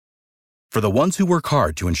For the ones who work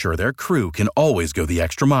hard to ensure their crew can always go the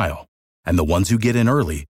extra mile, and the ones who get in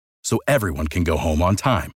early so everyone can go home on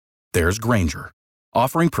time, there's Grainger,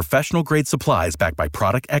 offering professional-grade supplies backed by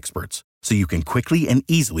product experts so you can quickly and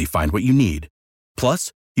easily find what you need.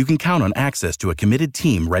 Plus, you can count on access to a committed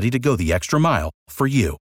team ready to go the extra mile for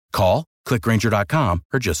you. Call, click Grainger.com,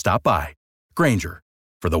 or just stop by. Grainger,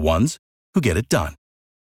 for the ones who get it done.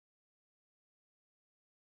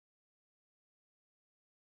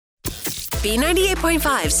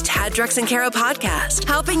 B98.5's Tad, Drex, and Kara podcast,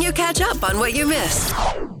 helping you catch up on what you missed.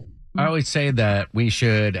 I always say that we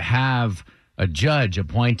should have a judge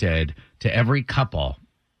appointed to every couple.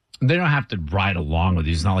 They don't have to ride along with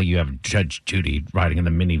you. It's not like you have Judge Judy riding in the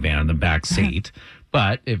minivan in the back seat.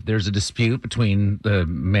 But if there's a dispute between the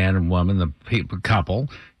man and woman, the couple,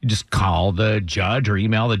 you just call the judge or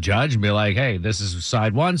email the judge and be like, hey, this is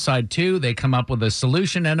side one, side two. They come up with a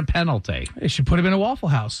solution and a penalty. They should put him in a Waffle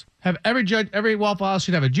House. Have every Waffle House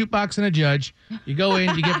should have a jukebox and a judge. You go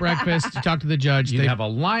in, you get breakfast, you talk to the judge. You'd have a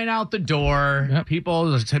line out the door. Yep.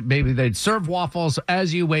 People, maybe they'd serve waffles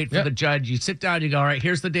as you wait for the judge. You sit down, you go, all right,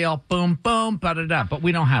 here's the deal. Boom, boom, ba-da-da. But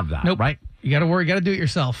we don't have that, right? You got to worry. You got to do it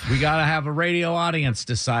yourself. We got to have a radio audience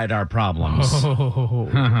decide our problems.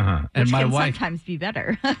 And which my wife sometimes be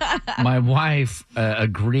better. My wife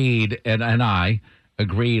agreed, and I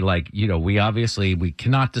agree. Like, we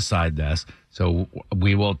cannot decide this. So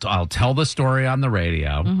I'll tell the story on the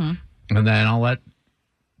radio, and then I'll let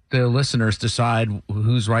the listeners decide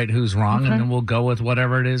who's right, who's wrong, and then we'll go with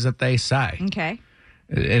whatever it is that they say. Okay.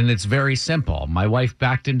 And it's very simple. My wife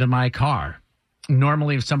backed into my car.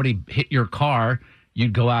 Normally, if somebody hit your car,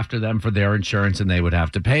 you'd go after them for their insurance and they would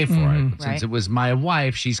have to pay for it. Since it was my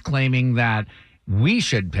wife, she's claiming that we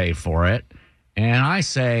should pay for it. And I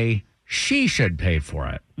say she should pay for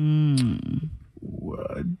it.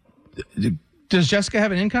 Does Jessica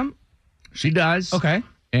have an income? She does. Okay.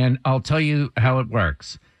 And I'll tell you how it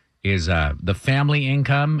works. Is the family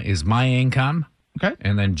income is my income. Okay.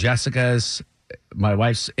 And then my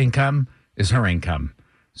wife's income is her income.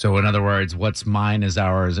 So, in other words, what's mine is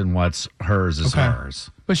ours and what's hers is hers.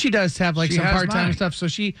 But she does have some part-time money. Stuff, so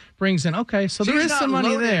she brings in, so there is some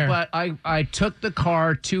money loaded, there. But I took the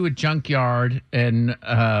car to a junkyard and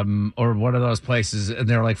or one of those places, and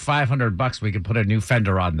they're like $500. We could put a new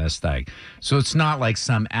fender on this thing. So it's not like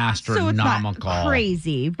some astronomical. So it's not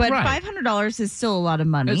crazy, but $500 is still a lot of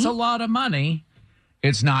money. It's a lot of money.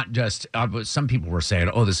 It's not just, some people were saying,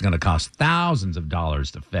 this is going to cost thousands of dollars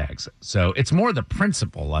to fix. So it's more the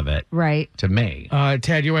principle of it, right? To me.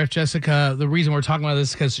 Tad, your wife, Jessica, the reason we're talking about this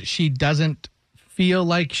is because she doesn't feel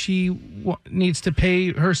like she needs to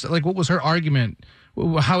pay her, like, what was her argument?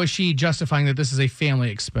 How is she justifying that this is a family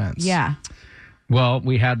expense? Yeah. Well,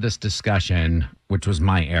 we had this discussion, which was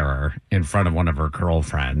my error, in front of one of her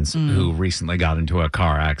girlfriends who recently got into a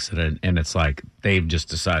car accident. And it's like they've just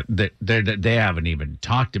decided that they haven't even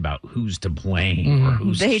talked about who's to blame or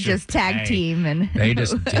who's They just tag team and they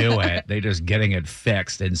just do it. They just getting it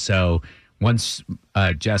fixed. And so once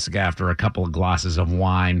Jessica, after a couple of glasses of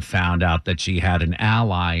wine, found out that she had an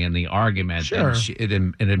ally in the argument, and it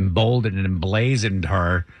emboldened and emblazoned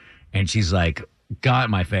her. And she's like, got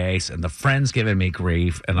in my face, and the friend's giving me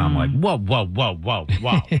grief, and I'm like, whoa.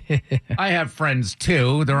 I have friends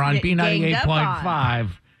too. They're on B98.5,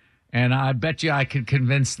 and I bet you I could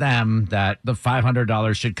convince them that the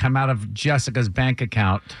 $500 should come out of Jessica's bank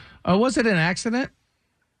account. Was it an accident?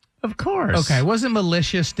 Of course. Okay, it wasn't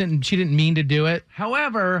malicious. She didn't mean to do it.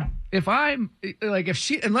 However,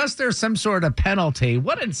 unless there's some sort of penalty,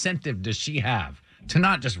 what incentive does she have to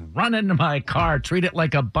not just run into my car, treat it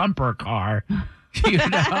like a bumper car? So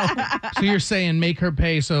you're saying make her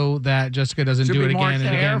pay so that Jessica doesn't do it again and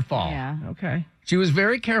again? Careful. Yeah. Okay. She was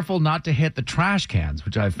very careful not to hit the trash cans,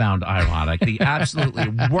 which I found ironic. The absolutely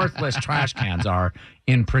worthless trash cans are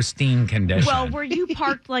in pristine condition. Well, were you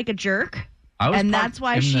parked like a jerk? And that's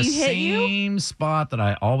why she hit you? In the same spot that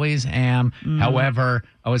I always am. However,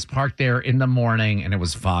 I was parked there in the morning and it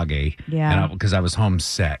was foggy. Yeah. Because I was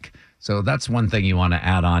homesick. So that's one thing you want to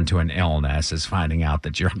add on to an illness is finding out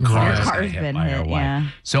that your car has been hit by your wife. Yeah.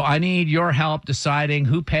 So I need your help deciding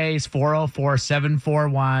who pays.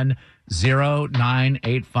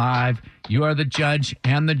 404-741-0985. You are the judge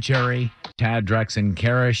and the jury. Tad, Drex, and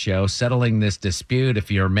Kara show settling this dispute. If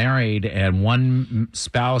you're married and one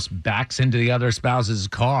spouse backs into the other spouse's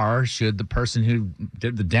car, should the person who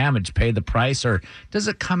did the damage pay the price, or does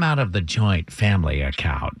it come out of the joint family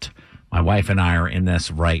account? My wife and I are in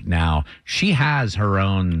this right now. She has her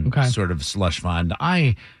own sort of slush fund.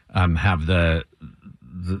 I have the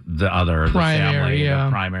other primary, the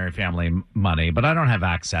primary family money, but I don't have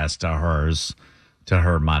access to hers to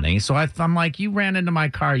her money. So I'm like, you ran into my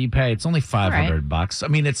car, you pay. It's only $500. I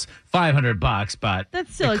mean, it's $500, but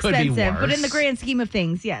that's still it could be expensive. worse. But in the grand scheme of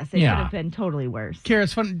things, yes, it could have been totally worse. Kara,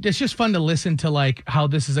 it's fun. It's just fun to listen to like how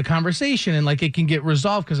this is a conversation and like it can get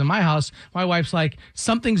resolved. Because in my house, my wife's like,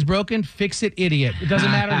 something's broken, fix it, idiot. It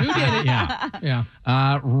doesn't matter who did it. Yeah.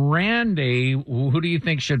 Randy, who do you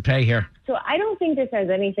think should pay here? So I don't think this has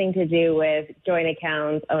anything to do with joint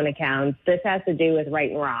accounts, own accounts. This has to do with right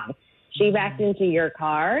and wrong. She backed into your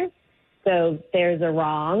car, so there's a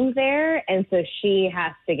wrong there, and so she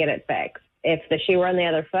has to get it fixed. If the shoe were on the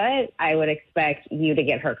other foot, I would expect you to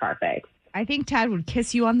get her car fixed. I think Tad would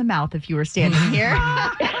kiss you on the mouth if you were standing here.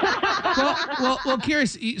 well,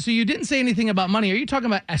 curious. So you didn't say anything about money. Are you talking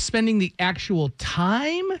about spending the actual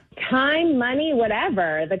time? Time, money,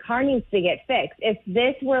 whatever. The car needs to get fixed. If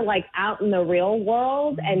this were like out in the real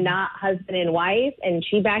world and not husband and wife, and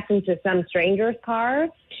she backed into some stranger's car,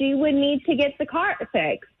 she would need to get the car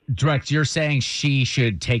fixed. Drex, you're saying she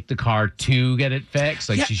should take the car to get it fixed?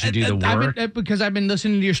 Like she should do the work? Because I've been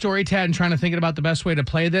listening to your story, Tad, and trying to think about the best way to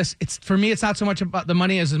play this. For me, it's not so much about the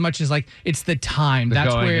money as much as like it's the time.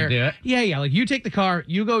 That's where, do it? Yeah. Like you take the car,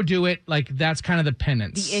 you go do it. Like that's kind of the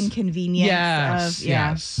penance. The inconvenience.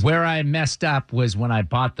 Yes. Where I messed up was when I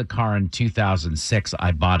bought the car in 2006.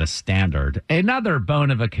 I bought a Standard. Another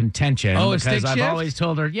bone of a contention. Oh, because stick I've shift? always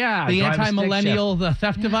told her, The drive a anti-millennial, the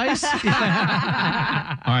theft device.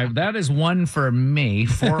 All right, that is one for me.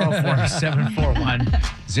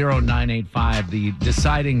 404-741-0985. The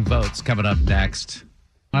deciding vote's coming up next.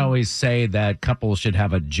 I always say that couples should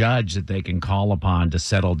have a judge that they can call upon to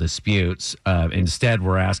settle disputes. Instead,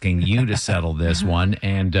 we're asking you to settle this one.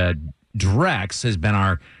 And Drex has been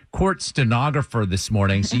our court stenographer this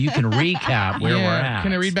morning, so you can recap where we're at.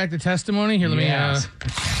 Can I read back the testimony? Here, let me...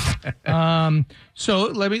 So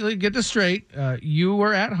let me get this straight. You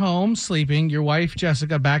were at home sleeping. Your wife,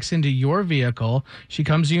 Jessica, backs into your vehicle. She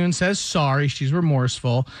comes to you and says, sorry. She's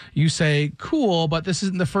remorseful. You say, cool, but this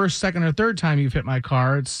isn't the first, second, or third time you've hit my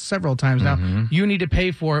car. It's several times now. You need to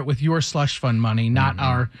pay for it with your slush fund money, not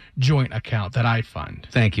our joint account that I fund.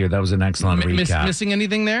 Thank you. That was an excellent recap. Missing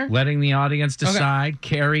anything there? Letting the audience decide.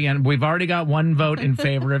 Okay. Carrie, and we've already got one vote in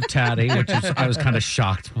favor of Taddy, which I was kind of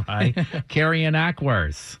shocked by. Carrie and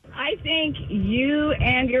Ackworth. I think you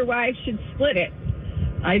and your wife should split it.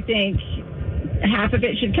 I think half of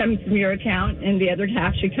it should come from your account and the other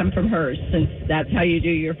half should come from hers, since that's how you do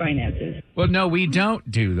your finances. Well, no, we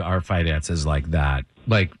don't do our finances like that.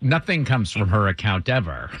 Like, nothing comes from her account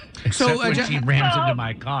ever, except when she rams into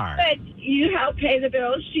my car. But you help pay the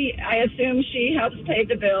bills. I assume she helps pay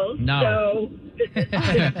the bills. No. So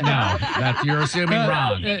no, you're assuming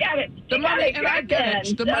wrong. You got it. The money, and I get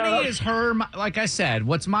it. The money is her. Like I said,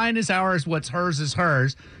 what's mine is ours. What's hers is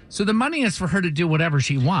hers. So the money is for her to do whatever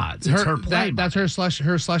she wants. It's her play. That's her slush fund.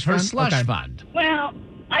 Her slush fund. Well,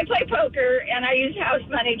 I play poker, and I use house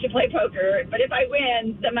money to play poker. But if I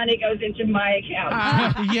win, the money goes into my account.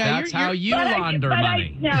 That's how you launder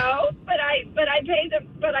money. But I pay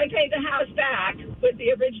the house back with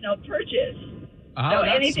the original purchase. Oh, so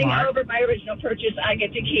that's anything smart. over my original purchase, I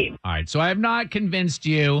get to keep. All right, so I have not convinced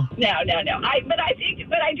you. No. But I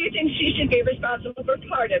do think she should be responsible for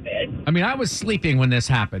part of it. I mean, I was sleeping when this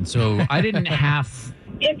happened, so I didn't have.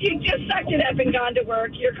 If you just sucked it up and gone to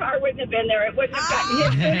work, your car wouldn't have been there. It wouldn't have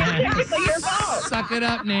gotten hit. It's technically your fault. Suck it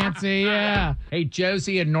up, Nancy. Yeah. Hey,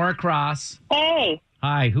 Josie in Norcross. Hey.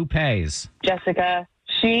 Hi, who pays? Jessica.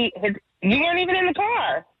 You weren't even in the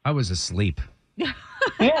car. I was asleep.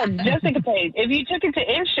 Yeah, Jessica paid. If you took it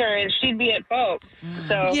to insurance, she'd be at fault.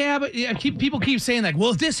 So yeah, but people keep saying like, well,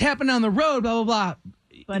 if this happened on the road, blah blah blah.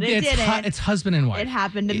 But it didn't. It's husband and wife. It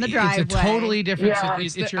happened in the driveway. It's a totally different. Yeah.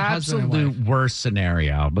 It's the your husband and wife. absolute worst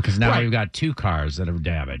scenario because now we've got two cars that are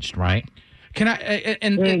damaged, right? Can I?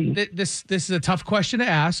 And this is a tough question to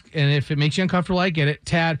ask, and if it makes you uncomfortable, I get it.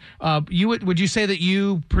 Tad, would you say that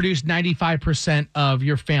you produce 95% of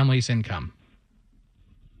your family's income?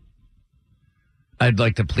 I'd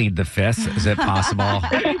like to plead the fifth. Is it possible?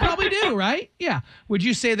 You probably do, right? Yeah. Would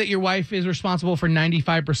you say that your wife is responsible for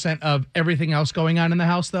 95% of everything else going on in the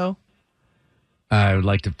house, though? I would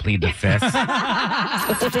like to plead the fifth.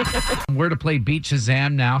 We're to play Beat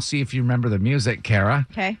Shazam now. See if you remember the music, Kara.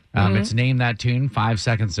 Okay. It's Name That Tune. 5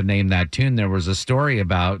 seconds to name that tune. There was a story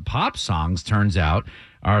about pop songs, turns out,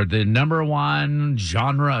 are the number one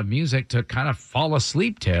genre of music to kind of fall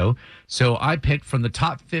asleep to. So I picked from the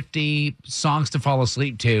top 50 songs to fall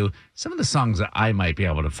asleep to some of the songs that I might be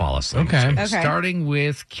able to fall asleep to. Starting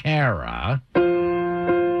with Kara.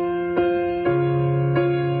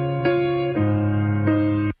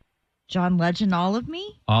 John Legend, All of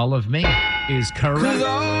Me? All of Me is correct.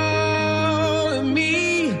 All of me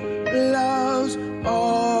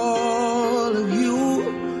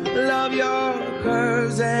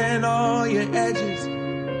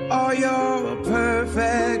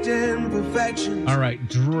All right,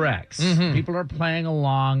 Drex. People are playing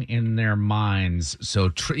along in their minds,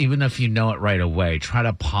 so even if you know it right away, try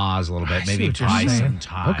to pause a little bit, maybe buy some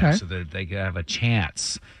time so that they can have a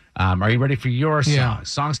chance. Are you ready for your song? Yeah.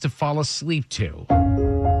 Songs to fall asleep to.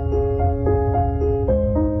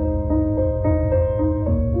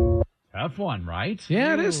 Tough one, right?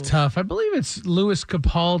 Yeah, it is tough. I believe it's Louis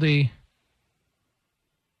Capaldi.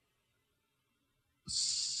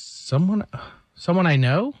 Someone I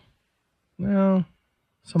know? No.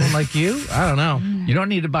 Someone like you? I don't know. You don't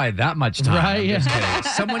need to buy that much time. Right, I'm just kidding.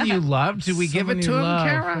 Someone you love? Do we give it to him,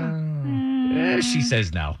 Kara? She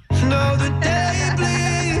says no. No, the day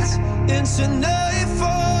bleeds into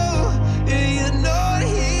nightfall, and you're not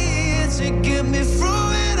here to get me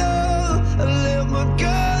through it all. I let my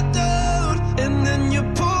guard down, and then you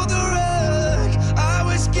pulled the rug. I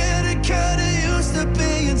was getting kinda used to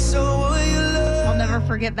being someone you love. I'll never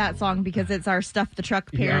forget that song because it's our Stuff the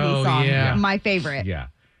Truck parody song. Yeah. My favorite. Yeah.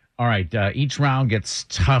 All right. Each round gets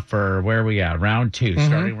tougher. Where are we at? Round 2.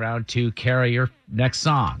 Starting round 2. Kara, your next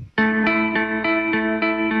song.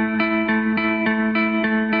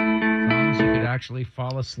 Songs you could actually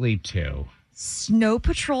fall asleep to. Snow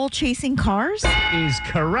Patrol Chasing Cars? Is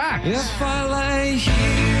correct. If I lay here,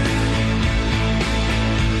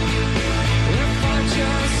 if I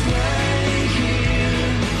just lay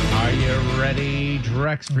here. Are you ready,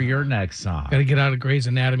 Drex, for your next song? Got to get out of Grey's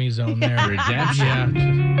Anatomy zone there. Redemption. Yeah.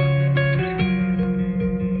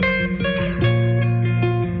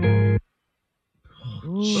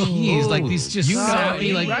 Jeez, like these just You know, sappy,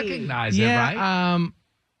 you like recognize it, right? I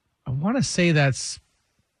want to say that's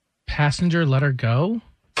Passenger Let Her Go.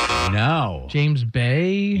 No. James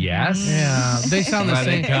Bay. Yes. Yeah, they sound the Let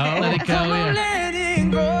same. It Go. Let It Go. Yeah. Let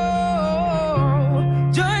it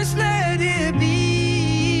go, just let it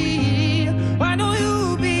be. Why don't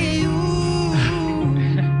you be you?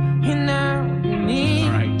 And now you need.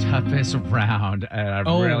 All right, toughest round. I'm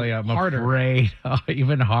harder. afraid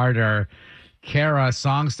even harder. Kara,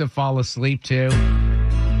 songs to fall asleep to. Oh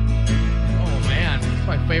man, it's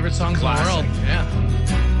my favorite songs Classic. in the world. Yeah.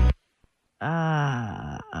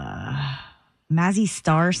 Mazzy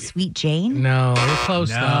Star, Sweet Jane? No, you're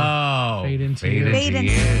close though. No. Fade into Fade You. into Fade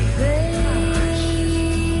into You.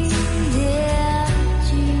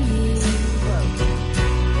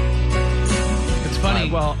 It's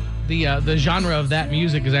funny. Well, the genre of that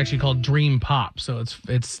music is actually called dream pop, so that's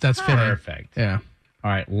fitting. Perfect. Yeah. All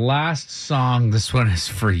right, last song. This one is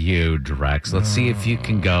for you, Drex. Let's see if you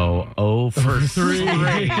can go 0 for 3.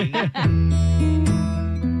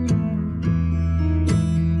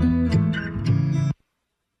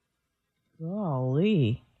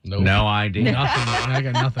 Golly. Nope. No idea. Nothing. I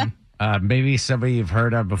got nothing. Maybe somebody you've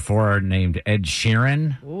heard of before named Ed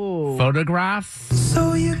Sheeran. Ooh. Photograph.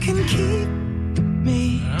 So you can keep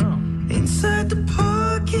me inside the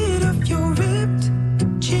pocket of your ripped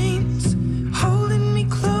jeans, holding me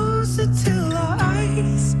closer till our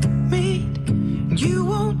eyes meet. You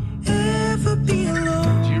won't ever be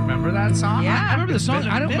alone. Do you remember that song? Yeah. I remember the song.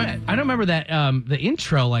 I don't remember that the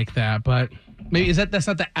intro like that, but maybe that's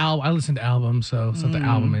not the album. I listen to albums, so it's not the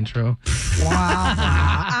album intro. Wow.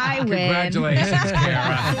 I win. Congratulations,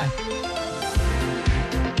 Kara.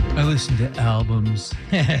 I listen to albums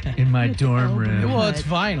in my dorm room. Well, it's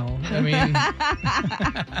vinyl. I mean,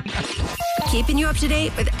 Keeping you up to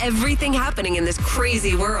date with everything happening in this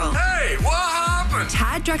crazy world. Hey, what happened?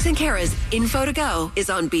 Tad, Drex, and Kara's Info to Go is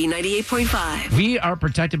on B98.5. We are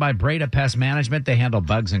protected by Breda Pest Management. They handle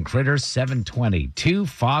bugs and critters. 722.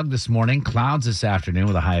 Fog this morning. Clouds this afternoon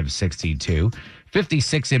with a high of 62.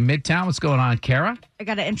 56 in Midtown. What's going on, Kara? I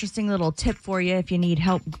got an interesting little tip for you if you need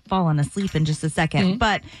help falling asleep in just a second.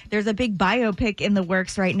 But there's a big biopic in the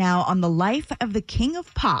works right now on the life of the king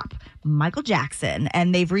of pop, Michael Jackson.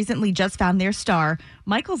 And they've recently just found their star,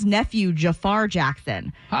 Michael's nephew, Jafar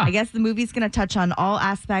Jackson. I guess the movie's going to touch on all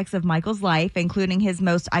aspects of Michael's life, including his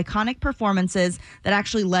most iconic performances that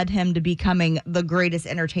actually led him to becoming the greatest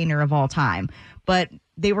entertainer of all time. But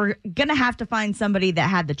they were going to have to find somebody that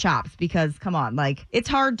had the chops because, come on, like, it's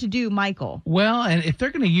hard to do Michael. well, and if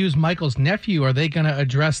they're going to use Michael's nephew, are they going to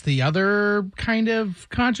address the other kind of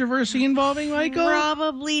controversy involving Michael?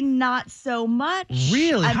 Probably not so much.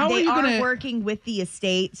 Really? How they are you gonna working with the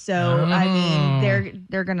estate, so I mean,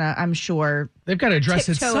 they're gonna. I'm sure They've got to address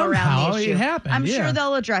it tiptoe around somehow. the issue. It happened. I'm yeah. sure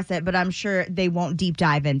they'll address it, but I'm sure they won't deep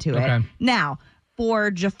dive into it. Okay. Now, for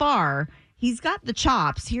Jafar, he's got the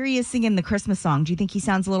chops. Here he is singing the Christmas song. Do you think he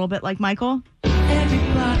sounds a little bit like Michael?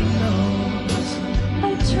 Everybody knows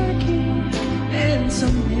a turkey and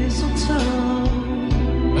some mistletoe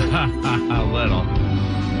A little.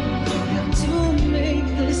 have to make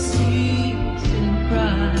the season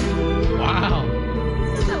bright. Wow.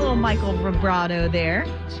 Michael vibrato there.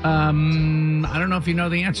 I don't know if you know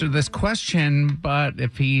the answer to this question, but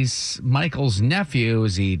if he's Michael's nephew,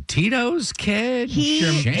 is he Tito's kid?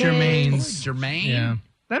 Jermaine's. Jermaine? Yeah.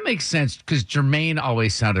 That makes sense because Jermaine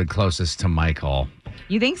always sounded closest to Michael.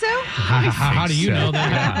 You think so? How do you know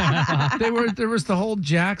that? Yeah. There was the whole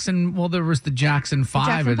Jackson. Well, there was the Jackson 5,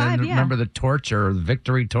 Jackson and then 5, yeah. remember the Torture, or the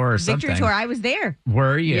Victory Tour, or something. Victory Tour. I was there.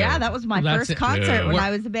 Were you? Yeah, that was my first concert when I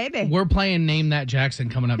was a baby. We're playing Name That Jackson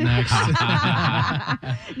coming up next.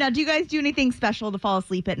 Now, do you guys do anything special to fall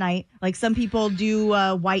asleep at night? Like some people do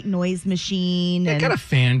white noise machine. They and got a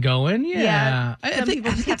fan going. Yeah. Some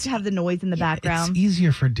people just have to have the noise in the background. It's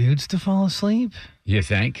easier for dudes to fall asleep. You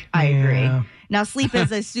think? I agree. Now, sleep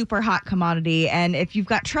is a super hot commodity, and if you've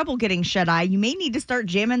got trouble getting shut-eye, you may need to start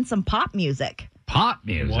jamming some pop music. Pop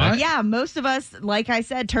music? What? Yeah, most of us, like I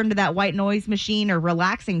said, turn to that white noise machine or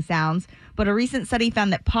relaxing sounds, but a recent study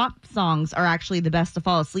found that pop songs are actually the best to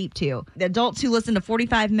fall asleep to. The adults who listen to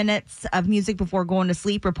 45 minutes of music before going to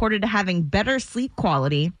sleep reported having better sleep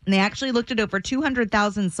quality, and they actually looked at over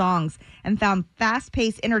 200,000 songs and found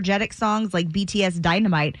fast-paced, energetic songs like BTS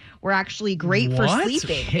Dynamite were actually great for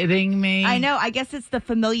sleeping. Kidding me? I know. I guess it's the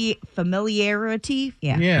familiarity.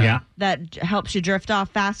 Yeah. That helps you drift off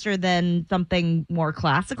faster than something more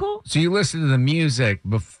classical. So you listen to the music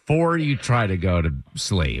before you try to go to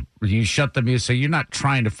sleep. You shut the music, so you're not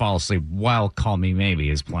trying to fall asleep while Call Me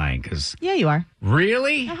Maybe is playing. Because Yeah, you are.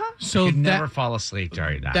 really? So you could never fall asleep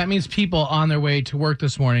during that. That means people on their way to work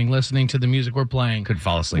this morning listening to the music we're playing could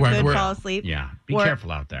fall asleep. Could fall asleep. Yeah. Be Or-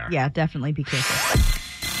 careful out there. Yeah, definitely be careful.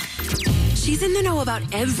 She's in the know about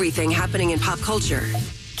everything happening in pop culture.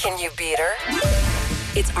 Can you beat her?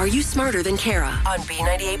 It's Are You Smarter Than Kara on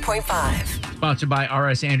B98.5. Sponsored by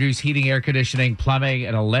R.S. Andrews Heating, Air Conditioning, Plumbing,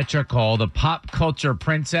 and Electrical. The pop culture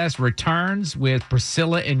princess returns with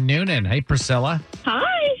Priscilla and Noonan. Hey, Priscilla.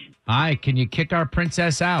 Hi. Hi. Can you kick our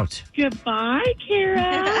princess out? Goodbye,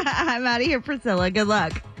 Kara. I'm out of here, Priscilla. Good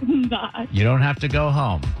luck. Bye. You don't have to go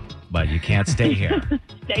home, but you can't stay here.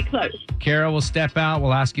 Stay close. Kara will step out.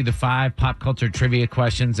 We'll ask you the 5 pop culture trivia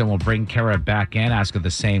questions, and we'll bring Kara back in, ask her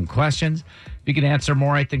the same questions. If you can answer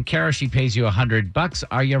more right than Kara, she pays you $100.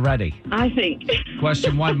 Are you ready? I think.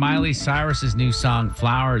 Question 1. Miley Cyrus's new song,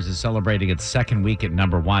 Flowers, is celebrating its second week at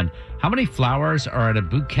number 1. How many flowers are in a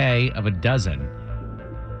bouquet of a dozen?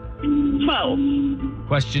 12.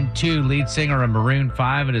 Question 2. Lead singer of Maroon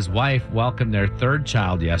 5 and his wife welcomed their third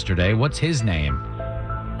child yesterday. What's his name?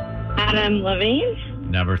 Adam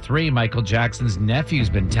Levine. Number 3. Michael Jackson's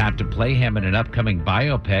nephew's been tapped to play him in an upcoming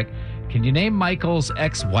biopic. Can you name Michael's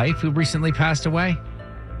ex-wife who recently passed away?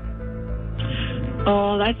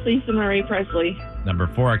 Oh, that's Lisa Marie Presley. Number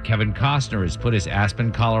 4. Kevin Costner has put his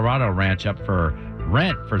Aspen, Colorado ranch up for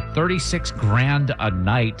rent for $36,000 a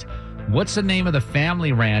night. What's the name of the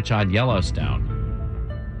family ranch on Yellowstone?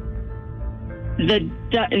 The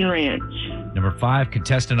Dutton Ranch. Number 5.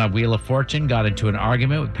 Contestant on Wheel of Fortune got into an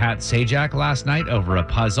argument with Pat Sajak last night over a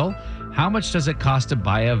puzzle. How much does it cost to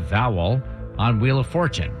buy a vowel on Wheel of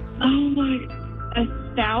Fortune? Oh my,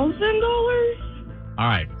 $1,000? All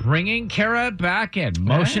right, bringing Kara back in,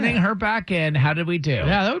 motioning her back in. How did we do?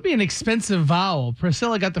 Yeah, that would be an expensive vowel.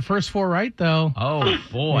 Priscilla got the first 4 right, though. Oh,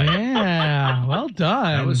 boy. Yeah, well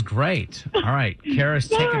done. That was great. All right, Kara's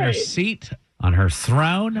taking her seat on her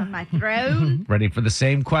throne. On my throne. Ready for the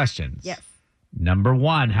same questions? Yes. Number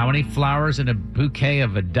 1, how many flowers in a bouquet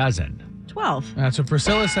of a dozen? 12. That's what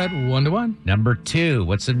Priscilla said, 1-1. Number 2,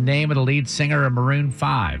 what's the name of the lead singer of Maroon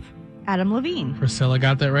 5? Adam Levine. Priscilla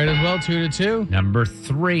got that right as well, 2-2. Number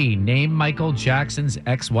 3, name Michael Jackson's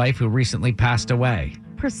ex-wife who recently passed away.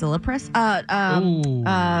 Priscilla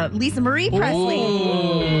Lisa Marie Presley.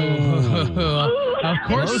 Of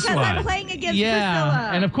course. Because I'm playing against Priscilla.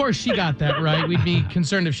 And of course she got that right. We'd be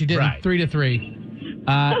concerned if she didn't. Right. 3-3.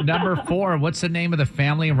 Number 4, what's the name of the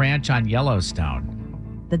family ranch on Yellowstone?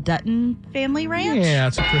 The Dutton family ranch? Yeah,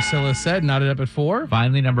 that's what Priscilla said. Nodded up at 4.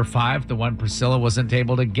 Finally, number 5, the one Priscilla wasn't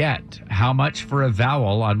able to get. How much for a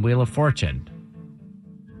vowel on Wheel of Fortune?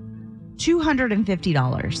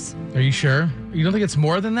 $250. Are you sure? You don't think it's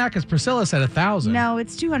more than that? Because Priscilla said 1,000. No,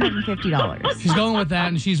 it's $250. She's going with that,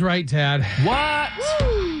 and she's right, Tad. What?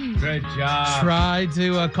 Good job. Tried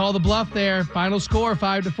to call the bluff there. Final score,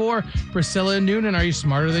 5-4. Priscilla and Noonan, are you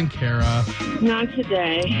smarter than Kara? Not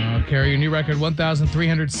today. Kara, your new record,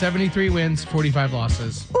 1,373 wins, 45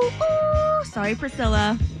 losses. Ooh, sorry,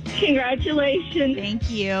 Priscilla. Congratulations.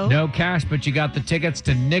 Thank you. No cash, but you got the tickets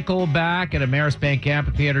to Nickelback at Amerisbank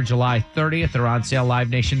Amphitheater July 30th. They're on sale,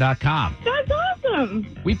 livenation.com. That's awesome.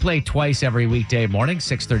 We play twice every weekday morning,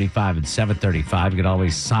 6:35 and 7:35. You can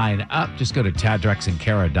always sign up. Just go to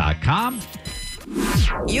taddrexandkara.com.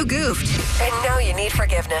 You goofed, and now you need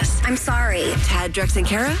forgiveness. I'm sorry. Tad, Drex, and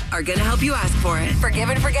Kara are going to help you ask for it. Forgive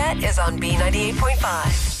and Forget is on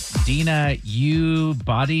B98.5. Dina, you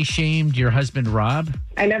body shamed your husband, Rob?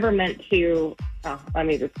 I never meant to. Let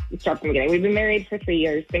me just start from the beginning. We've been married for 3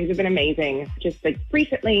 years. Things have been amazing. Just like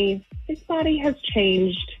recently, his body has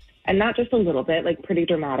changed. And not just a little bit, like pretty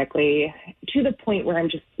dramatically, to the point where I'm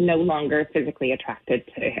just no longer physically attracted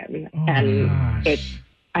to him.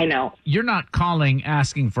 I know. You're not calling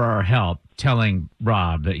asking for our help, telling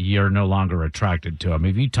Rob that you're no longer attracted to him.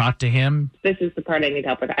 Have you talked to him? This is the part I need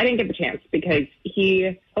help with. I didn't get the chance because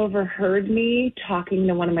he overheard me talking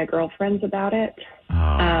to one of my girlfriends about it.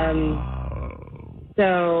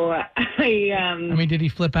 So I mean, did he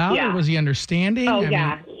flip out or was he understanding? Oh,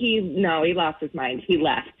 he lost his mind. He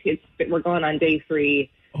left. We're going on day 3.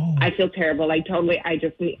 Oh. I feel terrible. I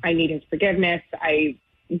need his forgiveness. I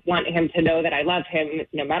want him to know that I love him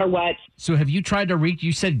no matter what. So have you tried to reach,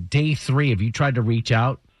 you said day 3. Have you tried to reach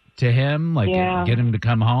out to him? Get him to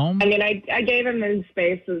come home? I mean, I gave him his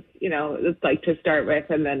space, to start with,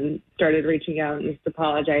 and then started reaching out and just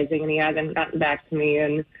apologizing, and he hasn't gotten back to me.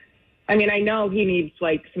 And I mean, I know he needs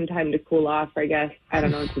some time to cool off, I guess. I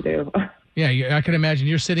don't know what to do. Yeah, I can imagine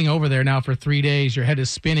you're sitting over there now for 3 days. Your head is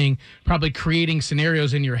spinning, probably creating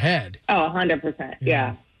scenarios in your head. Oh, 100%.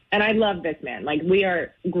 Yeah. And I love this man. We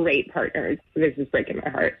are great partners. This is breaking my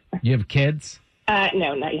heart. You have kids?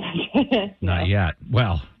 No, not yet. Not yet.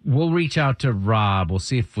 Well, we'll reach out to Rob. We'll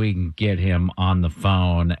see if we can get him on the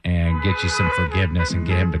phone and get you some forgiveness and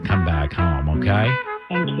get him to come back home, okay?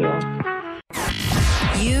 Thank you.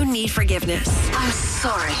 You need forgiveness. I'm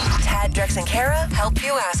sorry. Tad, Drex, and Kara help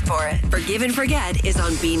you ask for it. Forgive and Forget is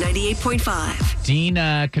on B98.5.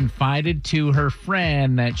 Dina confided to her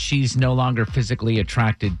friend that she's no longer physically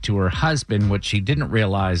attracted to her husband. What she didn't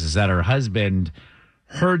realize is that her husband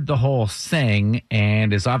heard the whole thing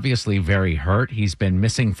and is obviously very hurt. He's been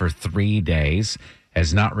missing for 3 days,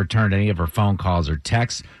 has not returned any of her phone calls or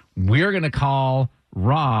texts. We're going to call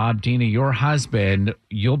Rob, Dina, your husband.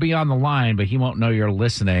 You'll be on the line, but he won't know you're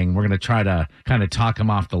listening. We're going to try to kind of talk him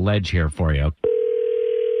off the ledge here for you.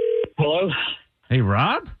 Hello? Hey,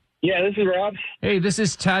 Rob? Yeah, this is Rob. Hey, this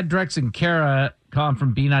is Tad, Drex, and Kara calling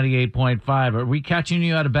from B98.5. Are we catching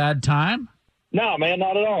you at a bad time? No, man,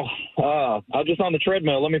 not at all. I was just on the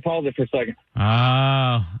treadmill. Let me pause it for a second.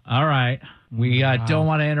 Oh, all right. We don't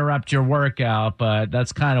want to interrupt your workout, but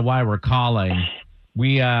that's kind of why we're calling.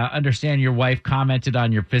 We understand your wife commented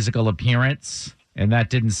on your physical appearance, and that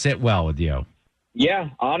didn't sit well with you.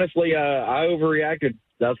 Yeah, honestly, I overreacted.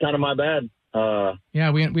 That was kind of my bad.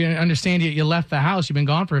 Yeah, we understand you left the house. You've been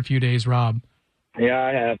gone for a few days, Rob. Yeah,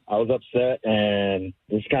 I have. I was upset, and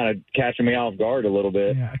it's kind of catching me off guard a little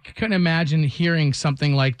bit. Yeah, I couldn't imagine hearing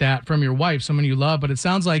something like that from your wife, someone you love, but it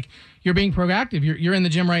sounds like you're being proactive. You're in the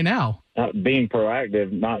gym right now. Being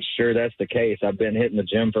proactive, not sure that's the case. I've been hitting the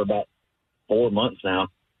gym for about 4 months now.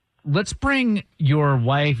 Let's bring your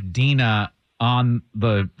wife, Dina, on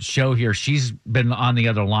the show here. She's been on the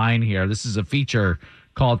other line here. This is a feature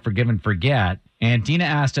called Forgive and Forget. And Dina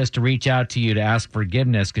asked us to reach out to you to ask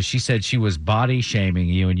forgiveness because she said she was body shaming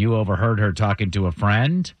you and you overheard her talking to a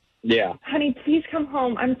friend. Yeah. Honey, please come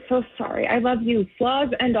home. I'm so sorry. I love you, flaws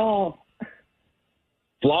and all.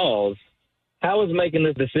 Flaws? How is making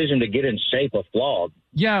this decision to get in shape a flaw?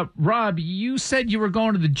 Yeah, Rob, you said you were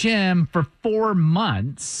going to the gym for 4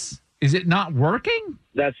 months. Is it not working?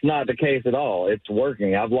 That's not the case at all. It's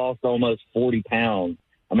working. I've lost almost 40 pounds.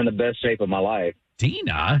 I'm in the best shape of my life.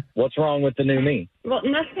 Dina? What's wrong with the new me? Well,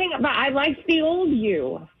 nothing, but I liked the old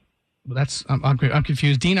you. Well, I'm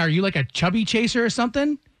confused. Dina, are you like a chubby chaser or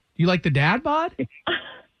something? You like the dad bod?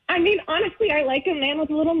 I mean, honestly, I like a man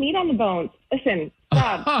with a little meat on the bones. Listen,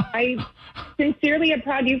 Rob, I sincerely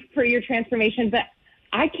applaud you for your transformation, but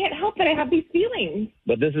I can't help it. I have these feelings.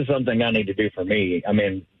 But this is something I need to do for me. I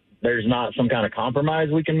mean, there's not some kind of compromise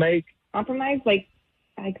we can make? Compromise? Like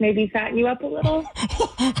maybe fatten you up a little?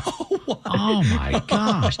 Oh, my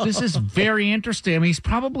gosh. This is very interesting. I mean, he's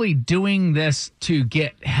probably doing this to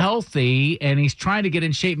get healthy, and he's trying to get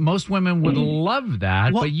in shape. Most women would love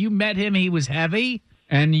that, but you met him, he was heavy,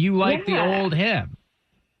 and you like the old him.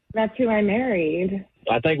 That's who I married.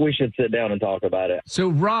 I think we should sit down and talk about it. So,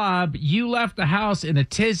 Rob, you left the house in a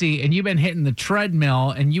tizzy, and you've been hitting the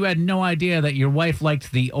treadmill, and you had no idea that your wife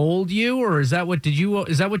liked the old you, or is that what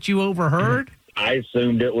you overheard? I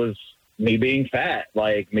assumed it was me being fat,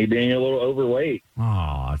 like me being a little overweight.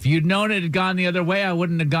 Oh, if you'd known it had gone the other way, I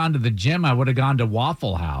wouldn't have gone to the gym. I would have gone to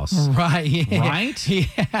Waffle House. Right. Yeah. Right?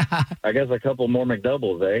 Yeah. I guess a couple more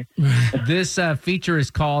McDoubles, eh? This feature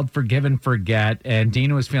is called Forgive and Forget, and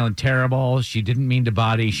Dina was feeling terrible. She didn't mean to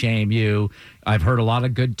body shame you. I've heard a lot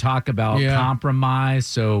of good talk about compromise.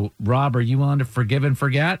 So, Rob, are you willing to forgive and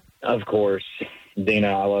forget? Of course. Dina,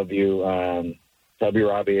 I love you. Tubby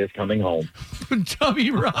Robbie is coming home.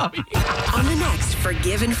 Tubby Robbie. On the next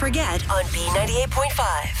Forgive and Forget on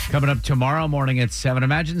B98.5. Coming up tomorrow morning at 7.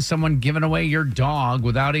 Imagine someone giving away your dog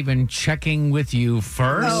without even checking with you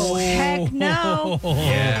first. Oh, heck no.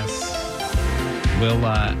 Yes. We'll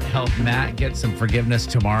help Matt get some forgiveness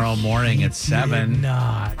tomorrow morning at 7.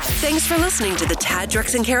 Thanks for listening to the Tad,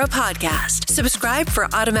 Drex, and Kara podcast. Subscribe for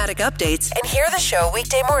automatic updates and hear the show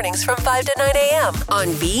weekday mornings from 5 to 9 a.m. on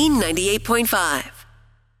B98.5.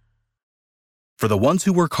 For the ones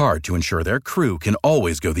who work hard to ensure their crew can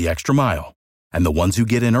always go the extra mile, and the ones who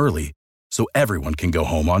get in early so everyone can go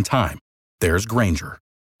home on time, there's Grainger,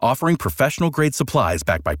 offering professional-grade supplies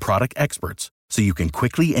backed by product experts so you can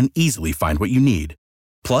quickly and easily find what you need.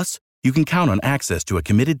 Plus, you can count on access to a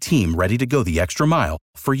committed team ready to go the extra mile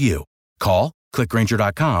for you. Call, click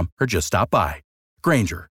Grainger.com, or just stop by.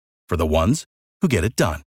 Grainger, for the ones who get it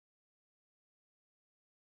done.